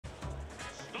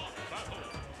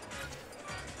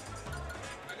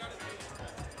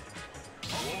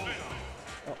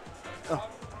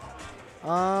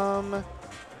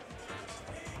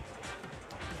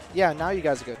Yeah, now you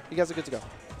guys are good. You guys are good to go.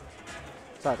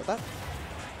 Sorry about that.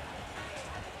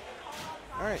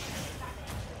 All right.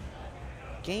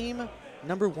 Game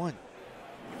number 1.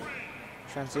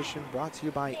 Transition brought to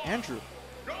you by Andrew,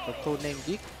 the codename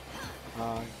Geek.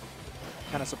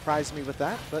 Kind of surprised me with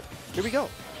that, but here we go.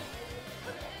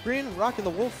 Green rocking the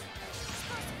Wolf.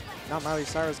 Not Miley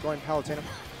Cyrus going Palutena.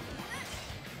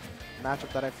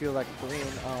 Matchup that I feel like Korean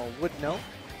would know.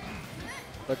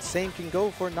 But same can go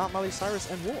for Not Miley Cyrus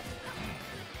and Wolf.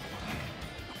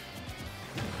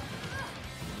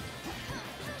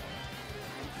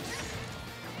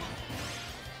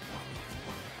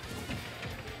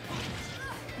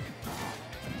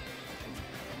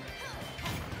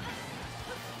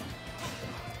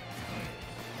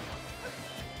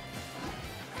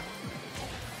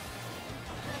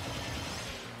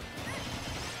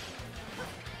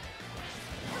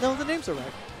 No, the names are right.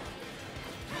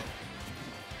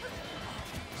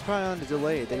 It's probably on the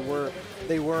delay.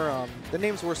 The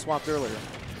names were swapped earlier.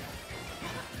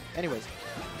 Anyways.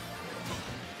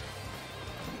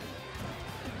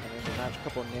 And then the match, a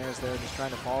couple of nairs there, just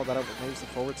trying to follow that up with maybe some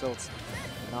forward tilts.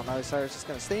 And now Miley Cyrus is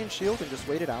going to stay in shield and just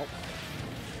wait it out.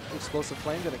 Explosive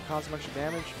Flame going to cause some extra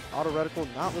damage. Auto Reticle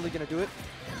not really going to do it.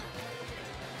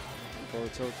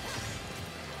 Forward tilt.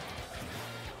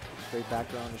 Straight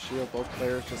back around the shield. Both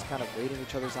players just kind of waiting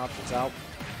each other's options out.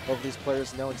 Both of these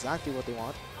players know exactly what they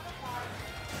want.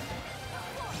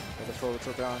 The forward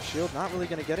tilt there on shield, not really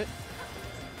going to get it.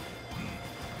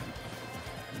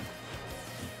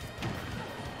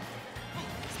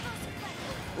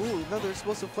 Ooh, another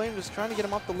Explosive Flame just trying to get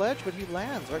him off the ledge, but he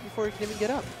lands right before he can even get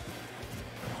up.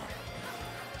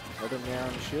 Another nair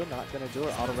on the shield, not going to do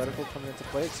it. Auto Reticle coming into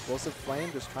play. Explosive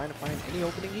Flame just trying to find any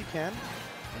opening he can.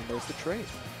 And there's the trade.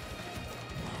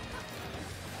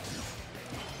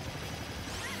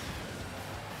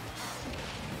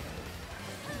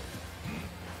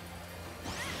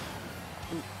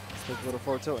 Quick little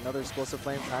forward tilt, another Explosive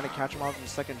Flame trying to catch him off in the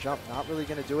second jump. Not really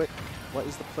going to do it. What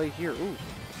is the play here? Ooh,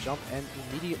 jump and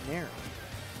immediate nair.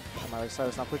 Miley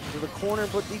Cyrus not pushing to the corner,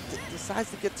 but he decides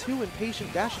to get 2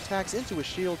 impatient dash attacks into his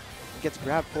shield. He gets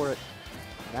grabbed for it.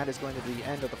 And that is going to be the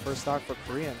end of the first stock for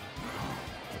Korean.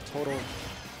 A total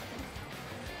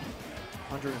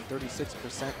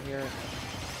 136% here.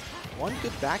 One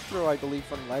good back throw, I believe,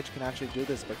 from Ledge can actually do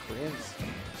this, but Koreans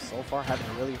so far having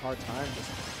a really hard time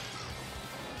just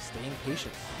staying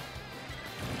patient.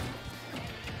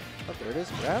 Oh, there it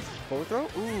is. Grab. Forward throw.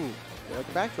 Ooh. Feel like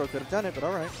a back throw could have done it, but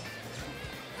all right.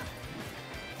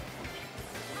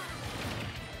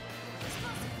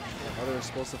 Another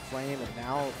Explosive Flame, and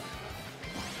now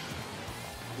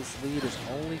this lead is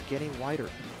only getting wider.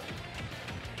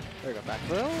 There we go. Back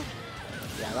throw.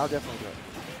 Yeah, that'll definitely do it.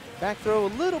 Back throw, a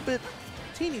little bit,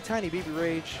 teeny tiny BB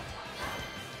Rage.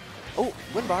 Oh,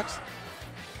 win box.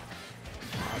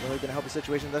 Not really going to help the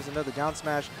situation. There's another down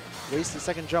smash. Wastes the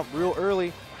second jump real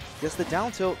early. Gets the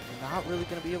down tilt. Not really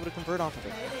going to be able to convert off of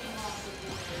it.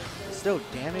 Still,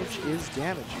 damage is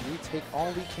damage. We take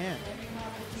all we can,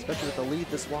 especially with the lead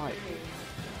this wide.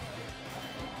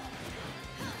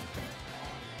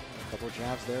 A couple of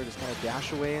jabs there. Just kind of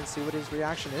dash away and see what his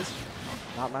reaction is.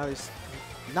 Not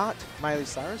Miley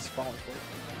Cyrus falling for it.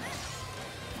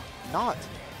 Not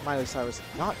Miley Cyrus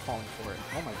not falling for it.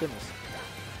 Oh my goodness.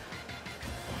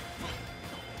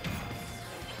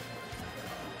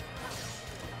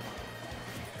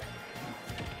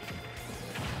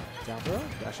 Down throw,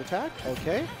 dash attack,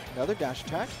 okay. Another dash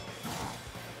attack.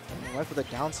 And went for the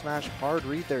down smash, hard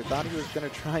read there. Thought he was going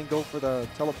to try and go for the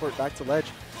teleport back to ledge.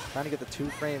 Trying to get the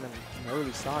 2-frame in an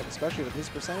early stock, especially with his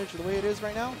percentage the way it is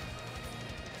right now.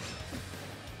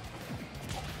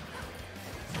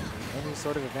 Any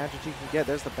sort of advantage he can get.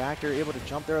 There's the back air, able to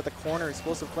jump there at the corner.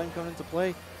 Explosive Flame coming into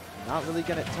play. Not really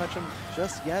going to touch him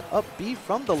just yet. Up B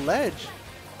from the ledge.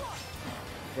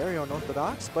 Very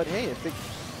unorthodox, but hey, if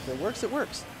it works, it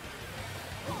works.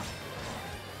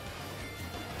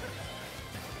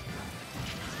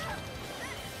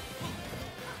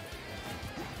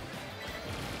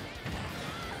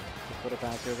 Put a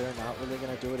back air there, not really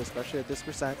going to do it, especially at this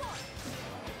percent.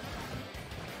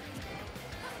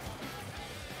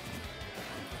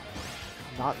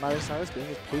 Not Miley Cyrus being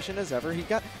as patient as ever. He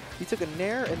took a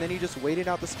nair and then he just waited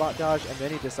out the spot dodge and then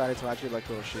he decided to actually let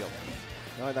go of shield.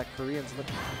 Knowing that Koreans'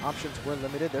 options were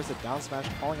limited, there's a down smash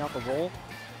calling out the roll.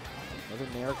 Another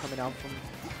nair coming out from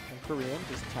Korean,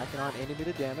 just tacking on any bit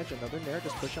of damage. Another nair,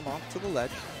 just push him off to the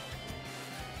ledge.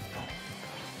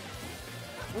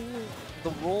 Ooh, the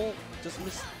roll just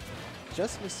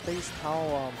misspaced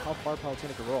how far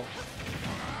Palutena could roll.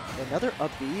 Another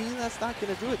up B, that's not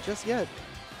going to do it just yet.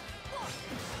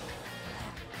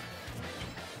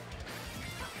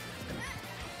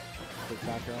 Quick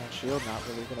backer on shield, not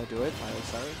really going to do it. Miley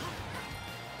Cyrus.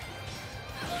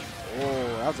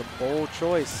 Oh, that was a bold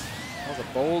choice. That was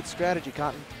a bold strategy,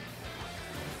 Cotton.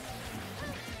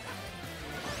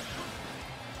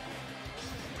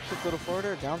 Quick little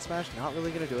forwarder, down smash, not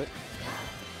really going to do it.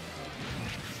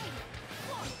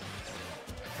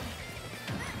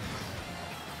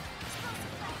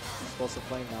 Explosive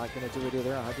Flame, not going to do it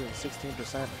either.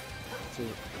 116% to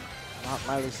not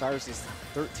Miley Cyrus's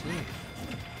 13.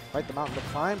 Fight the mountain to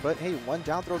climb, but hey, one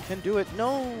down throw can do it.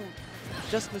 No!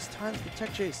 Just mistimed the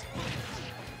tech chase.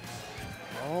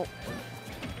 Oh,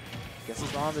 guess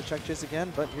he's on the check chase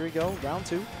again, but here we go, round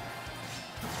 2.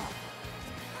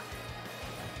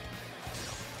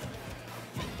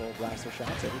 Full blaster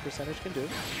shots, every percentage can do.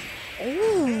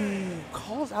 Oh,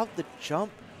 calls out the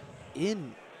jump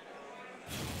in.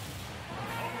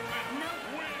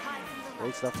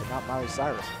 Great stuff from not Miley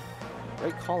Cyrus.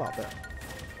 Great call out there.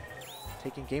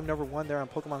 Taking game number 1 there on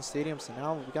Pokemon Stadium, so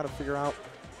now we got to figure out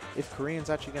if Korean's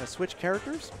actually going to switch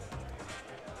characters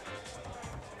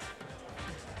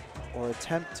or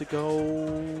attempt to go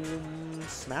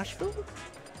Smashville?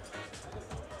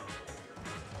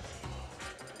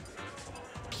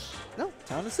 No,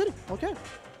 Town and City. Okay.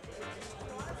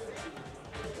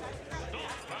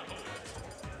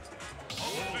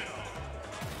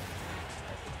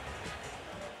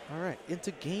 All right,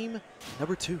 into game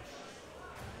number 2.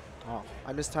 Oh,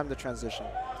 I mistimed the transition.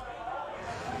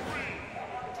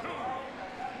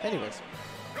 Anyways.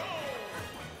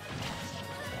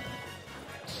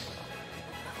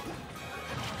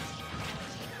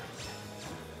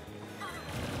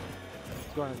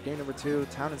 Let's go on to game number 2,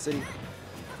 Town and City.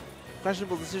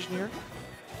 Questionable decision here,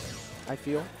 I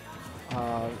feel.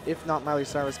 If not, Miley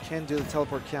Cyrus can do the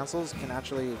teleport cancels, can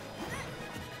actually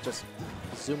just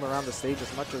zoom around the stage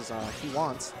as much as he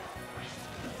wants.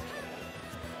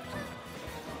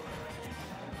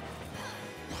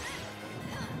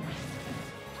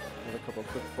 A couple of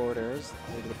quick forward airs.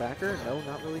 Maybe the backer. No,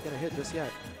 not really going to hit just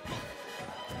yet.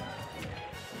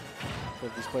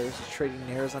 Both these players just trading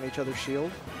airs on each other's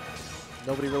shield.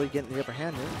 Nobody really getting the upper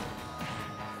hand here.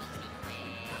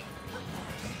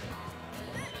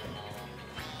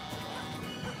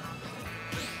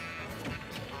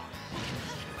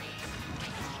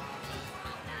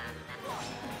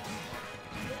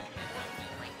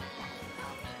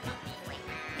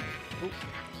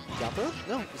 Down throw?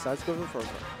 No, decides to go for the forward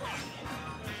throw.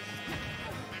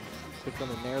 Pick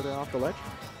them a nair there off the ledge.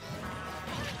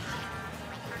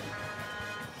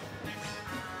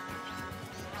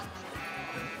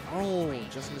 Oh,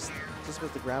 just missed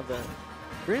the grab there.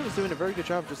 Green was doing a very good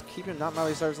job just keeping not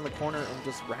Miley Cyrus in the corner and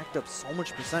just racked up so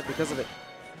much percent because of it.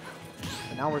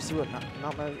 And now we're seeing what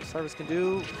not Miley Cyrus can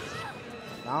do.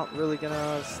 Not really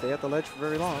gonna stay at the ledge for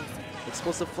very long.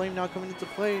 Explosive Flame now coming into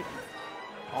play.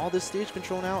 All this stage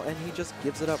control now, and he just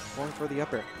gives it up, going for the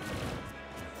up air.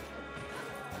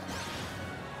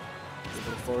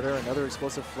 Forwarder, another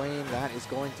Explosive Flame, that is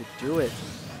going to do it.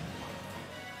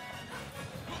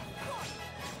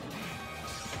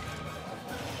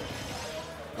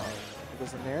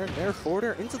 Goes in there, nair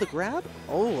forwarder into the grab.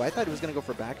 Oh, I thought he was going to go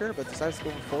for backer, but decides to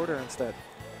go for forwarder instead.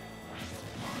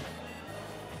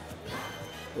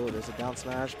 Oh, there's a down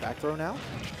smash, back throw now.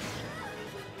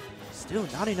 Still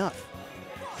not enough.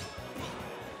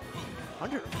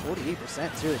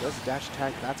 148% too. Does a dash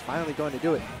attack. That's finally going to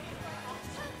do it.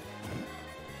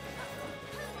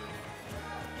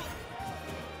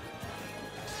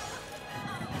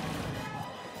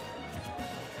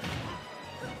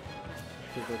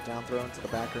 Give it a down throw into the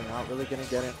backer. Not really going to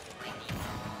get it.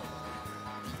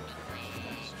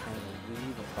 Just trying to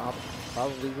weave and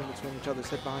probably leaving between each other's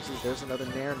hitboxes. There's another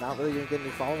nair. Not really going to get any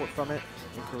follow-up from it.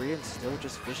 And Korean still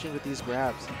just fishing with these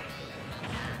grabs.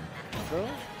 Down throw.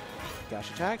 Dash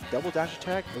attack, double dash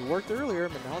attack. It worked earlier,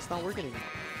 but now it's not working anymore.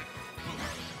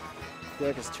 I feel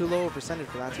like it's too low a percentage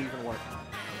for that to even work.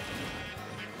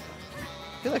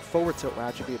 I feel like forward tilt would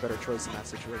actually be a better choice in that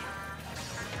situation.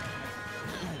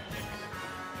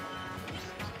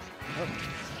 Oh,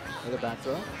 another back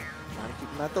throw. Trying to keep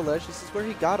him at the ledge. This is where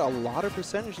he got a lot of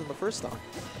percentage in the first stock.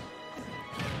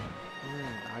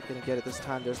 Not going to get it this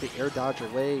time. There's the air dodge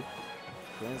away.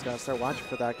 Blane's got to start watching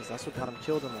for that because that's what got him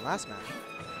killed in the last match.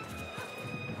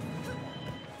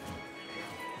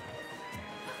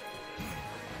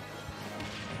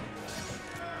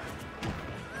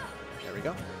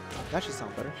 Go. That should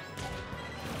sound better.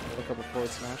 A couple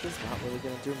forward smashes, not really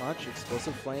going to do much.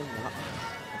 Explosive Flame,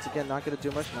 once again, not going to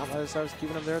do much. Not Miley Cyrus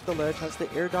keeping him there at the ledge. Has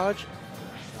the air dodge.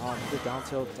 The down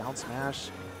tilt, down smash.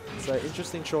 It's an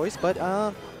interesting choice, but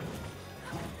not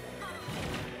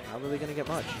really going to get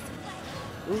much.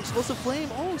 Ooh, Explosive Flame.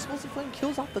 Oh, Explosive Flame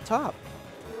kills off the top.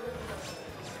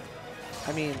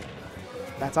 I mean,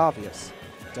 that's obvious.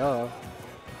 Duh.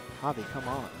 Javi, come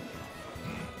on.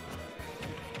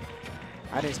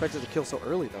 I didn't expect it to kill so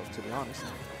early, though, to be honest.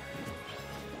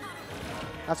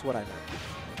 That's what I meant.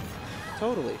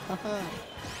 Totally.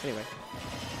 Anyway.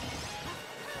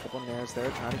 Couple nairs there,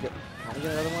 trying to get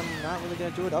another one. Not really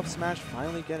gonna do it. Up smash,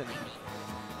 finally getting it.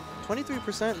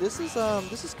 23%. This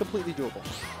is completely doable.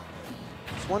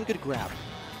 It's one good grab.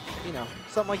 You know,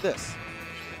 something like this.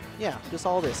 Yeah, just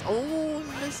all this. Oh,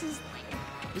 this is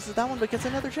that one, but gets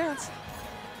another chance.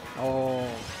 Oh,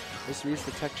 this reads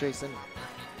the tech chase in.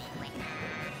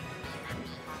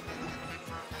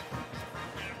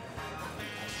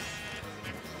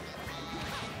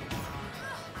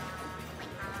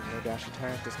 Dash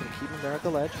attack, just going to keep him there at the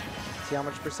ledge. See how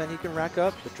much percent he can rack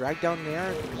up. The drag down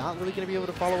there, not really going to be able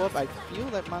to follow up. I feel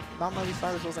that Mount Miley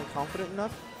Cyrus wasn't confident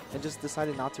enough and just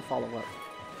decided not to follow up.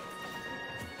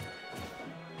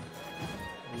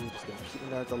 Ooh, just going to keep him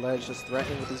there at the ledge, just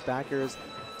threatening with these backers.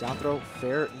 Down throw,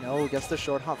 fair. No, gets the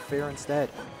short hop, fair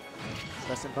instead.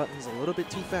 Pressing buttons a little bit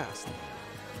too fast.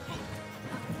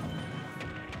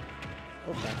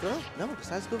 Oh, back throw? No,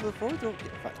 decides to go for the forward throw.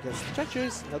 Gets the check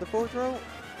chase, another forward throw.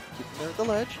 Keep him there at the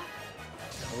ledge.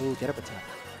 Oh, get up attack.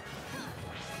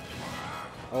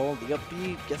 Oh, the up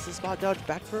B gets the spot dodge.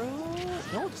 Back throw.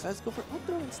 No, decides to go for up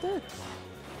throw instead.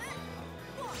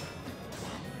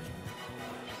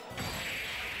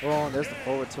 Oh, and there's the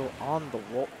forward tilt on the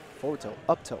roll. Forward tilt,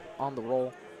 up tilt on the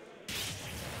roll.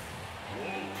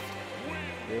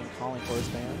 Game calling for his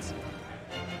fans.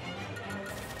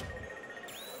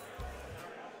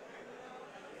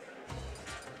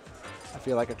 I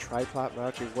feel like a tri-plat will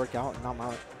actually work out and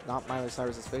not Miley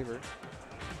Cyrus's favor.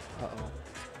 Uh-oh.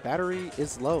 Battery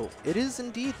is low. It is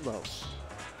indeed low.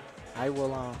 I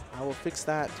will fix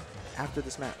that after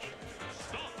this match.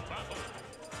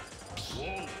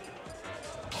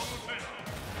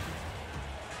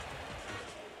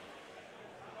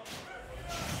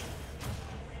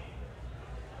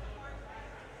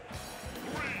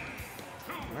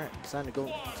 Alright, it's time to go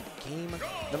to game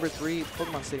number 3,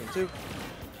 Pokemon Stadium 2.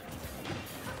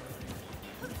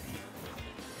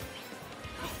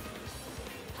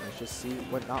 Just see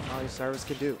what Not Miley Cyrus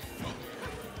can do.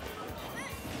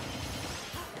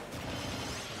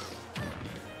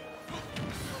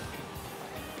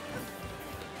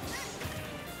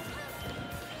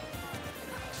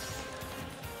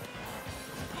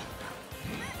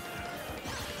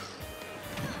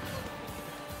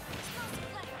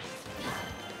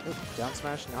 Ooh, down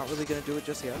smash, not really going to do it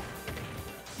just yet.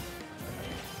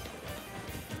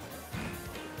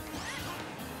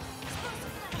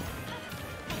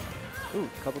 Ooh,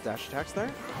 couple dash attacks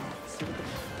there.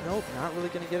 Nope, not really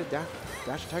going to get a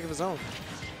dash attack of his own.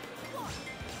 Oh,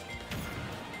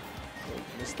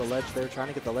 missed the ledge there, trying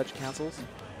to get the ledge cancels.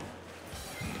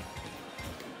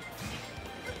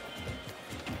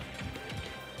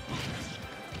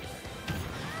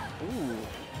 Ooh,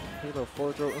 halo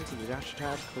forward throw into the dash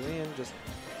attack. Korean just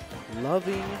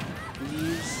loving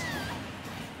these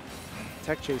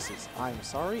tech chases. I'm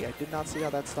sorry, I did not see how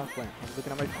that stock went. I'm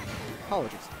looking at my phone.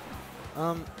 Apologies.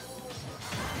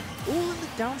 Ooh, and the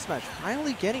down smash,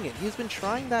 finally getting it. He's been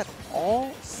trying that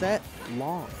all set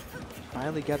long.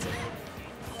 Finally gets it.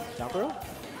 Down throw,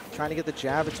 trying to get the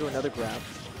jab into another grab.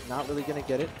 Not really gonna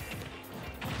get it.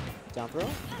 Down throw,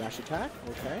 dash attack,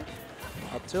 okay.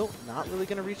 Up tilt, not really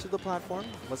gonna reach to the platform.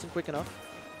 Wasn't quick enough.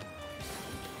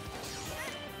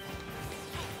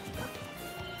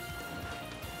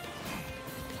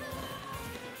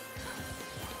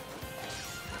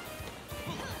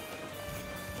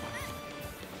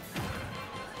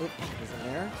 Isn't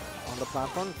there on the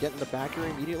platform, getting the backer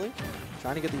immediately,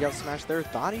 trying to get the up smash there.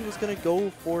 Thought he was gonna go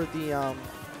for the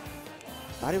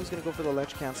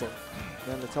ledge cancel,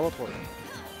 then the teleporter.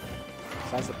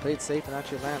 Decides to play it safe and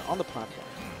actually land on the platform.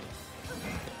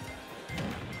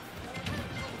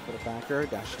 For the backer,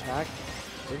 dash attack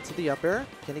into the up air.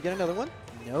 Can he get another one?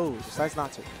 No, decides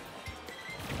not to.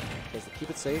 Does to keep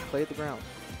it safe, play at the ground.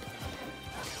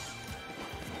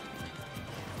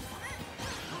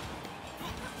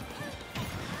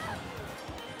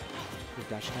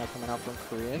 Dash attack coming out from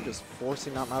Korean, just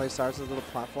forcing out Miley Cyrus into the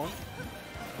platform.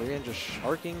 Korean just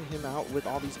sharking him out with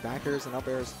all these backers and up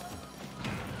airs.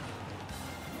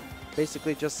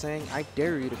 Basically just saying, I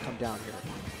dare you to come down here.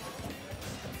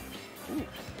 Ooh.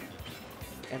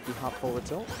 Empty hop forward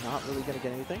tilt, not really going to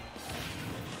get anything.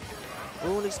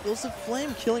 Oh, an explosive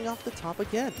flame killing off the top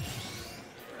again.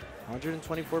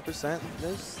 124%.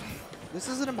 This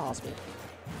isn't impossible.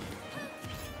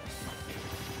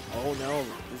 Oh no,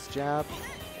 this jab,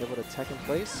 able to tech in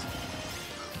place,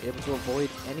 able to avoid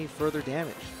any further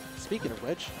damage. Speaking of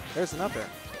which, there's an up air.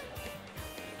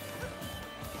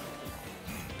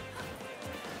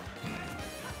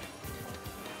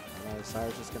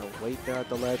 Cyrus just going to wait there at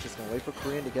the ledge, just going to wait for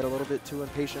Korean to get a little bit too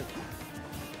impatient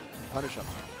and punish him.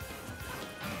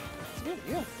 So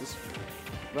yeah, just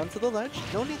run to the ledge.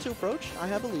 No need to approach. I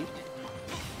have a lead.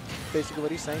 Basically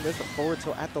what he's saying, there's the forward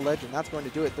tilt at the ledge, and that's going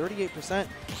to do it. 38%.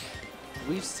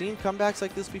 We've seen comebacks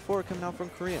like this before coming out from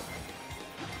Korean.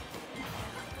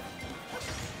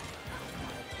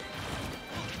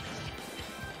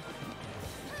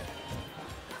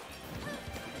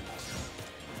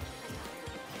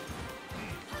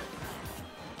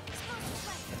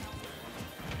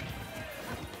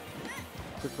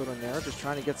 Quick little nair, just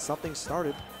trying to get something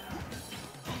started.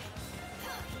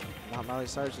 Now Miley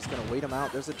Cyrus just going to wait him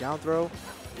out. There's a down throw.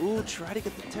 Ooh, try to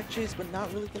get the tech chase, but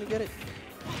not really going to get it.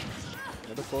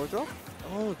 Another forward throw.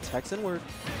 Oh, tech's inward.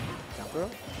 Down throw.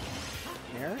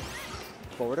 Nair.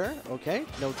 Forwarder. Okay,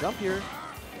 no jump here.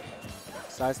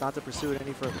 Decides not to pursue it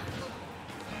any further.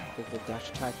 Big little dash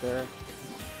attack there.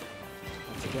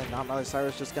 Once again, not Miley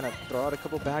Cyrus just going to throw out a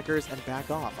couple backers and back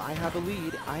off. I have a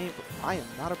lead. I am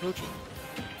not approaching.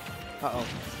 Uh-oh.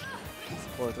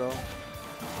 Forward throw.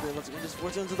 Once again, just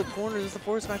force it into the corner. There's the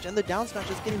forward smash, and the down smash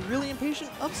is getting really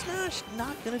impatient. Up smash,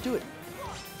 not going to do it.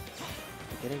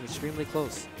 Getting extremely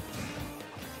close.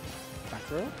 Back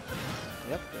throw.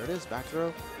 Yep, there it is. Back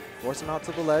throw. Force him out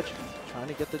to the ledge. Trying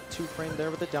to get the 2-frame there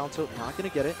with the down tilt. Not going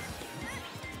to get it.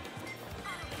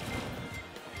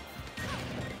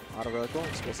 Auto reticle.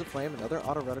 Explosive flame. Another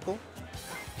auto reticle.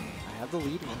 I have the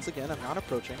lead once again. I'm not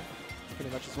approaching.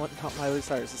 Pretty much is what Miley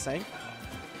Cyrus is saying.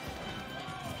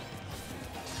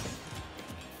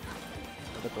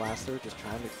 The blaster, just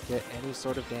trying to get any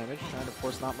sort of damage, trying to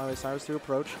force not Miley Cyrus to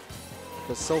approach.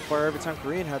 Because so far, every time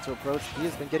Korean had to approach, he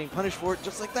has been getting punished for it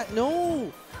just like that.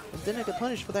 No! And didn't get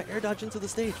punished for that air dodge into the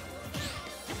stage.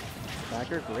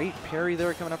 Backer, great parry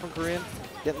there coming up from Korean,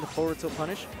 getting the forward tilt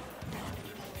punish.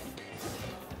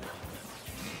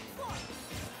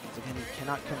 Once again, he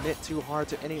cannot commit too hard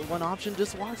to any one option,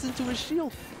 just walks into his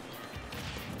shield.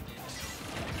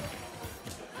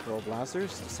 Roll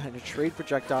blasters, deciding to trade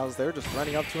projectiles there, just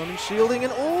running up to him and shielding,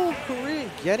 and oh, Korean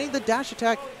getting the dash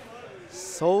attack.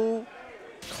 So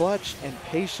clutch and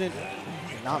patient.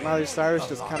 Not Miley Cyrus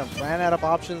just kind of ran out of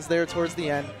options there towards the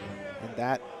end, and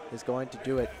that is going to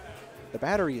do it. The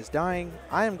battery is dying.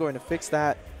 I am going to fix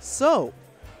that. So,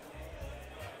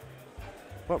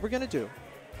 what we're going to do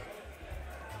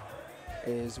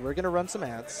is we're going to run some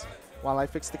ads while I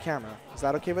fix the camera. Is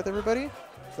that okay with everybody?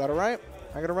 Is that all right?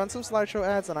 I'm going to run some slideshow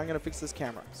ads, and I'm going to fix this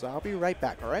camera. So I'll be right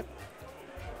back, all right?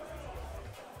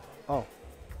 Oh,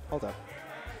 hold up.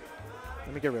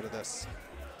 Let me get rid of this.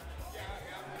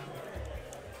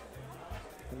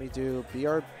 Let me do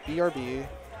BRB.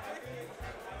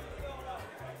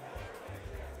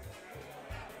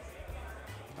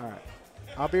 All right.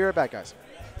 I'll be right back, guys.